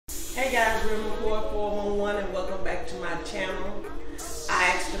Hey guys, RealMcCoy411 and welcome back to my channel. I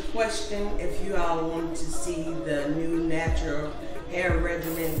asked a question if you all want to see the new natural hair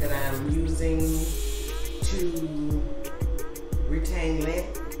regimen that I'm using to retain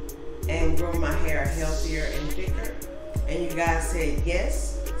length and grow my hair healthier and thicker. And you guys said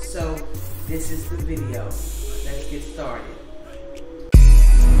yes, so this is the video. Let's get started.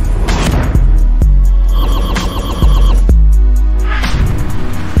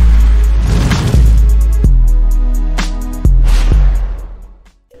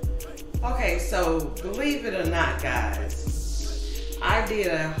 Okay, so believe it or not, guys, I did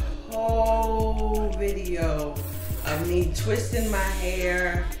a whole video of me twisting my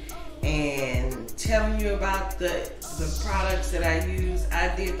hair and telling you about the products that I use.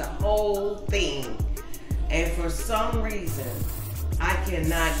 I did the whole thing, and for some reason I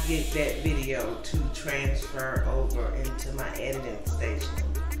cannot get that video to transfer over into my editing station.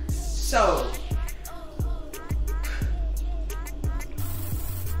 So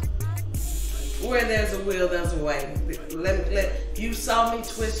where there's a will, there's a way. You saw me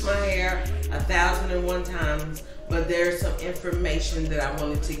twist my hair 1,001 times, but there's some information that I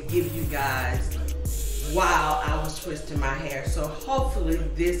wanted to give you guys while I was twisting my hair. So hopefully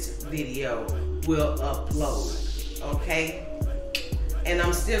this video will upload, okay? And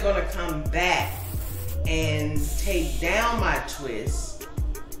I'm still gonna come back and take down my twist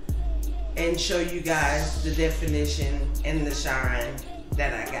and show you guys the definition and the shine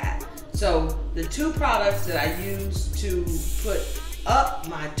that I got. So the two products that I used to put up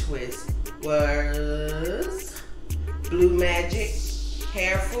my twist was Blue Magic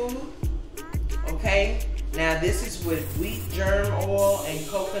hair food. Okay, now this is with wheat germ oil and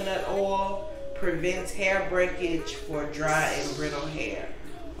coconut oil. Prevents hair breakage for dry and brittle hair.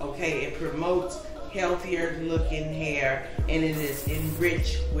 Okay, it promotes healthier looking hair and it is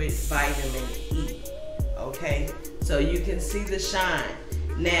enriched with vitamin E. Okay, so you can see the shine.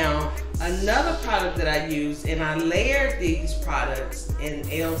 Now, another product that I use, and I layered these products in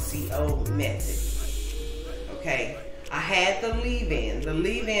LCO method. Okay, I had the leave-in. The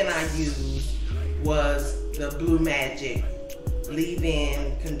leave-in I used was the Blue Magic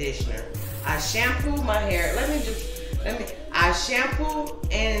leave-in conditioner. I shampooed my hair. I shampooed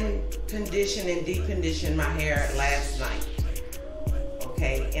and conditioned and deep conditioned my hair last night.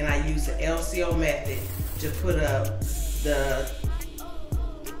 Okay, and I used the LCO method to put up the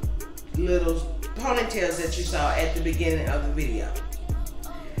little ponytails that you saw at the beginning of the video.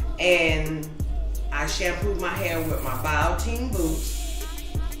 And I shampooed my hair with my Biotin boots.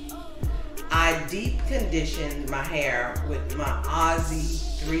 I deep conditioned my hair with my Aussie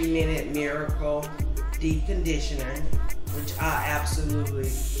 3-Minute Miracle deep conditioner, which I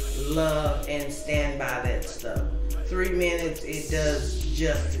absolutely love and stand by that stuff. 3 minutes, it does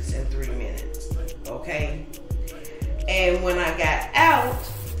justice in 3 minutes, okay? And when I got out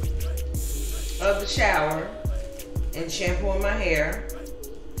of the shower and shampooing my hair,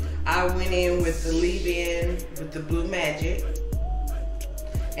 I went in with the leave-in with the Blue Magic,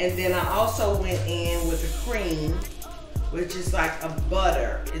 and then I also went in with a cream, which is like a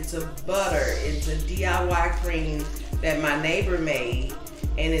butter. It's a DIY cream that my neighbor made,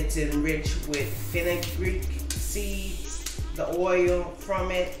 and it's enriched with fenugreek seeds, the oil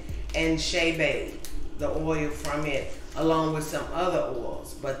from it, and shea butter, the oil from it, along with some other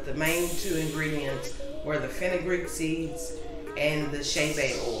oils. But the main two ingredients were the fenugreek seeds and the shea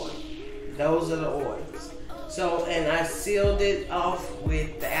butter oil. Those are the oils. So, and I sealed it off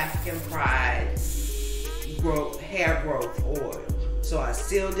with the African Pride hair growth oil. So I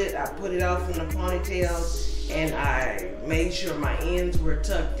sealed it, I put it off in the ponytails, and I made sure my ends were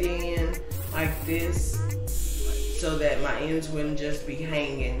tucked in like this so that my ends wouldn't just be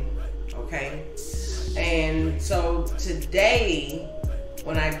hanging, okay? And so today,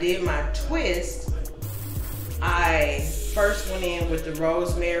 when I did my twist, I first went in with the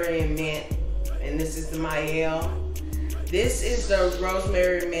rosemary and mint, and this is the Mielle. This is the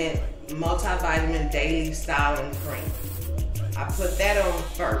rosemary mint multivitamin daily styling cream. I put that on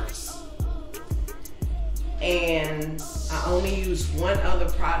first, and I only used one other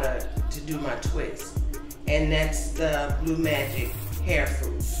product to do my twist, and that's the Blue Magic hair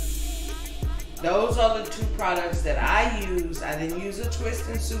food. Those are the two products that I use. I didn't use a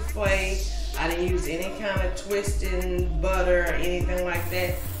twisting souffle. I didn't use any kind of twisting butter or anything like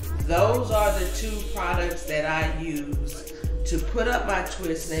that. Those are the two products that I use to put up my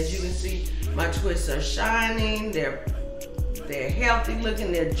twists. And as you can see, my twists are shining, they're healthy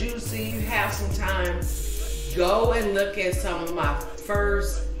looking, they're juicy. You have some time, go and look at some of my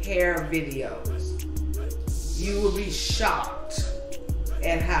first hair videos. You will be shocked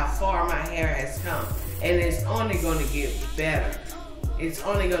at how far my hair has come. And it's only gonna get better. It's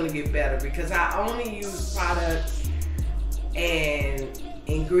only gonna get better because I only use products and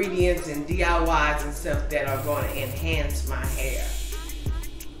ingredients and DIYs and stuff that are gonna enhance my hair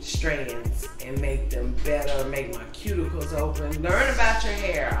strands and make them better, make my cuticles open. Learn about your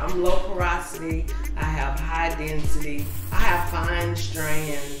hair. I'm low porosity, I have high density, I have fine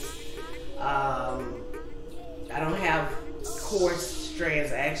strands. I don't have coarse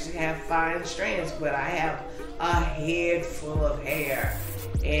strands, I actually have fine strands, but I have a head full of hair,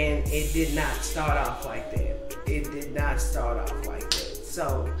 and it did not start off like that. It did not start off like that.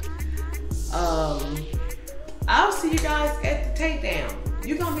 So, I'll see you guys at the takedown.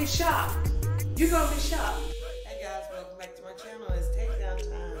 You're gonna be shocked. You're gonna be shocked. Hey guys, welcome back to my channel. It's takedown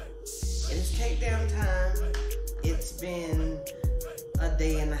time. It is takedown time. It's been a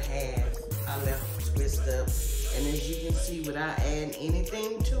day and a half. I left twist up, and as you can see, without adding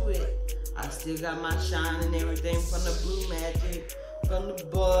anything to it, I still got my shine and everything from the Blue Magic, from the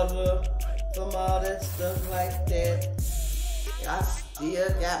butter, from all that stuff like that. I still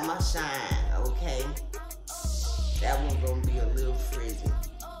got my shine, okay? That one's gonna be a little frizzy,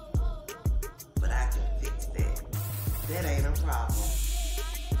 but I can fix that. That ain't a problem.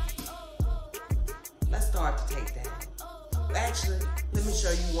 Let's start the takedown. Actually, let me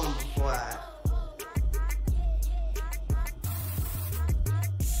show you one before I.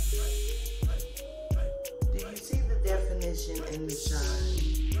 Do you see the definition in the shine?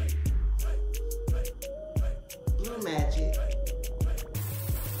 Blue Magic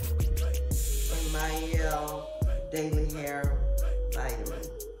and Mielle Daily Hair Vitamin.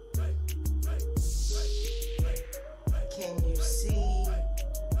 Can you see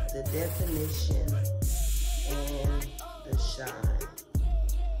the definition and the shine?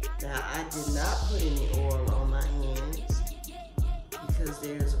 Now, I did not put any oil on my hands because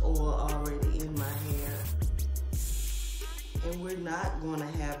there's oil already in my hair, and we're not going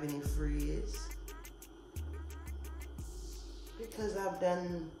to have any frizz because I've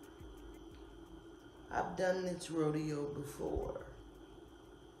done this rodeo before.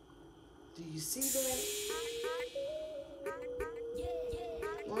 Do you see that?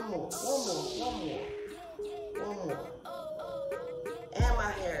 One more. And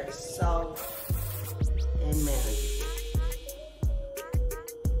my hair is soft and manageable.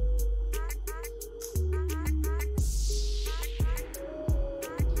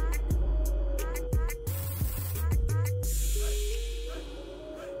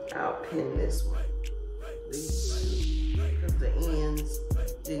 I'll pin this one. These two, because the ends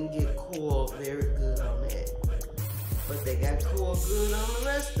didn't get coiled very good on that. But they got coiled good on the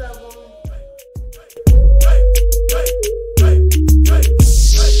rest of them.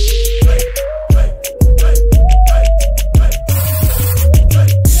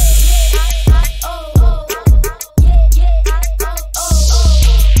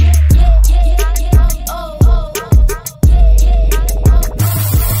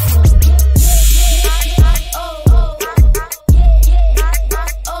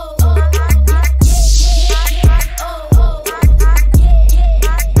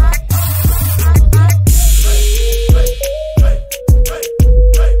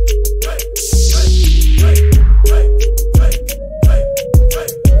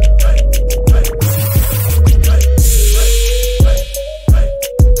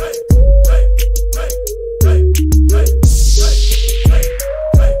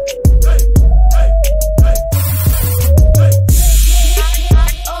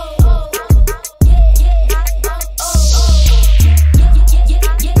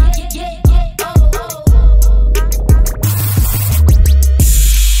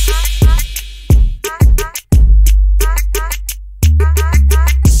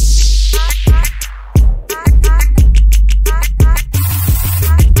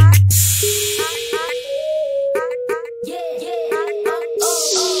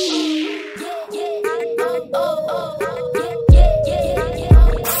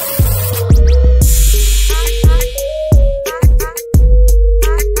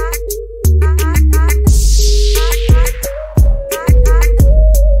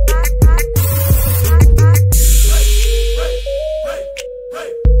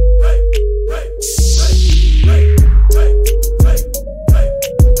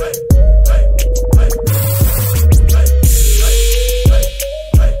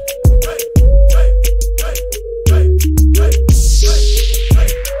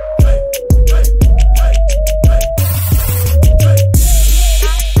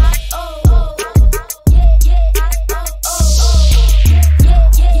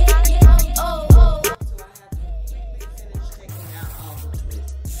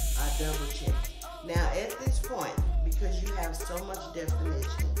 double check. Now at this point, because you have so much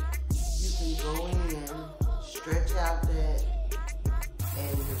definition, you can go in, stretch out that,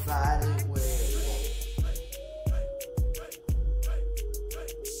 and divide it where it may.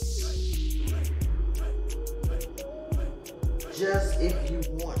 Just if you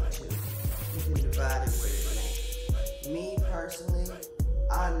want to, you can divide it where it may. Me personally,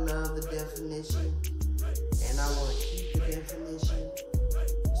 I love the definition, and I want to keep the definition.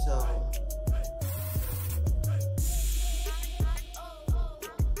 So,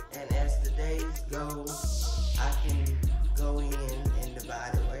 and as the days go, I can go in and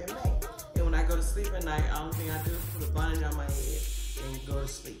divide it where it may. And when I go to sleep at night, all the thing I do is put a bonnet on my head and go to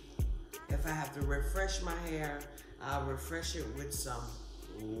sleep. If I have to refresh my hair, I'll refresh it with some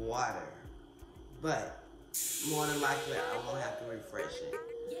water. But more than likely, I won't have to refresh it.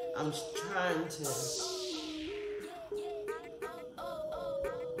 I'm trying to,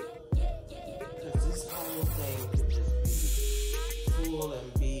 because this whole thing could just be full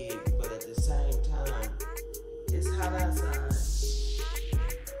and big, but at the same time, it's hot outside.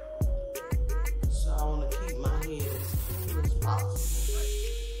 So I want to keep my head as cool as possible.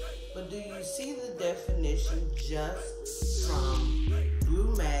 But do you see the definition just from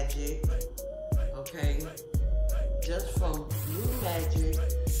Blue Magic, okay? Just from Blue Magic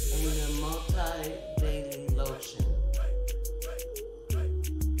and the multi-daily lotion.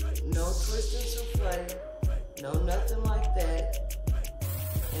 No twist and souffle, no nothing like that.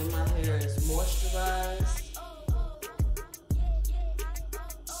 And my hair is moisturized.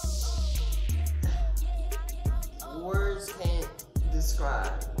 Words can't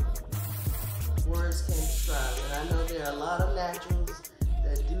describe. Words can't describe. And I know there are a lot of naturals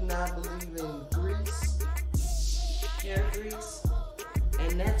that do not believe in grease, hair grease,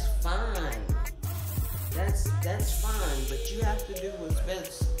 and that's fine. That's fine, but you have to do what's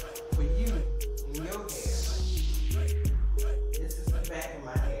best for you and your hair. This is the back of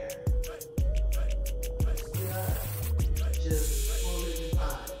my hair. Just fully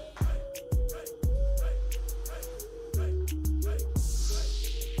defined.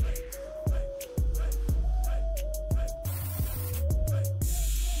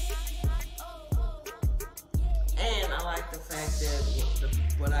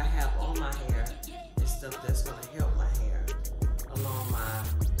 What I have on my hair is stuff that's going to help my hair along my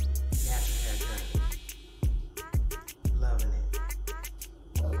natural hair journey. Loving it.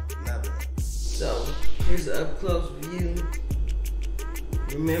 Loving it. So, here's an up-close view.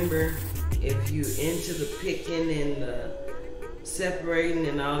 Remember, if you into the picking and the separating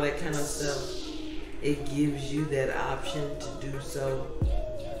and all that kind of stuff, it gives you that option to do so.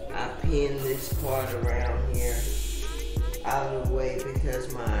 I pinned this part around here out of the way because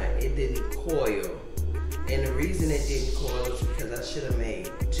it didn't coil, and the reason it didn't coil is because I should have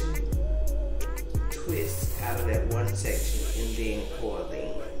made 2 twists out of that one section and then coil the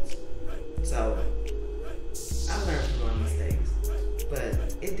ends. So I learned from my mistakes, but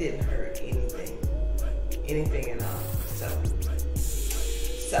it didn't hurt anything at all. So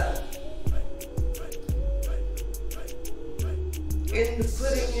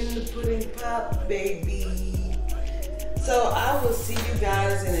in the pudding pop, baby. So I will see you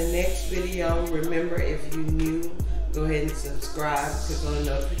guys in the next video. Remember, if you're new, go ahead and subscribe. Click on the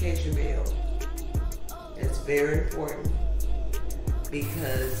notification bell. It's very important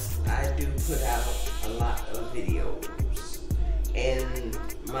because I do put out a lot of videos. And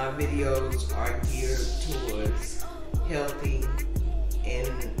my videos are geared towards healthy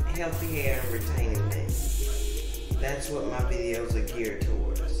hair and retaining them. That's what my videos are geared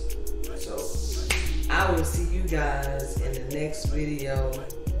towards. So I will see you guys in the next video.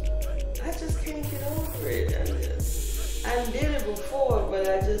 I just can't get over it. I did it before, but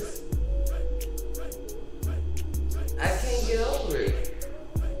I can't get over it.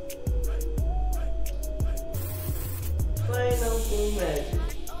 Plain old Blue Magic.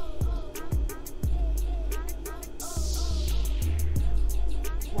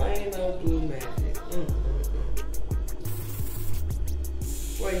 Plain old Blue Magic.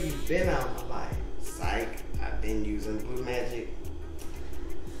 Where you been all my life? Psych, I've been using Blue Magic.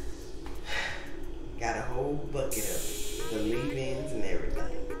 Got a whole bucket of it. The leave-ins and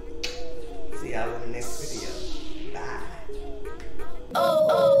everything. See y'all in the next video.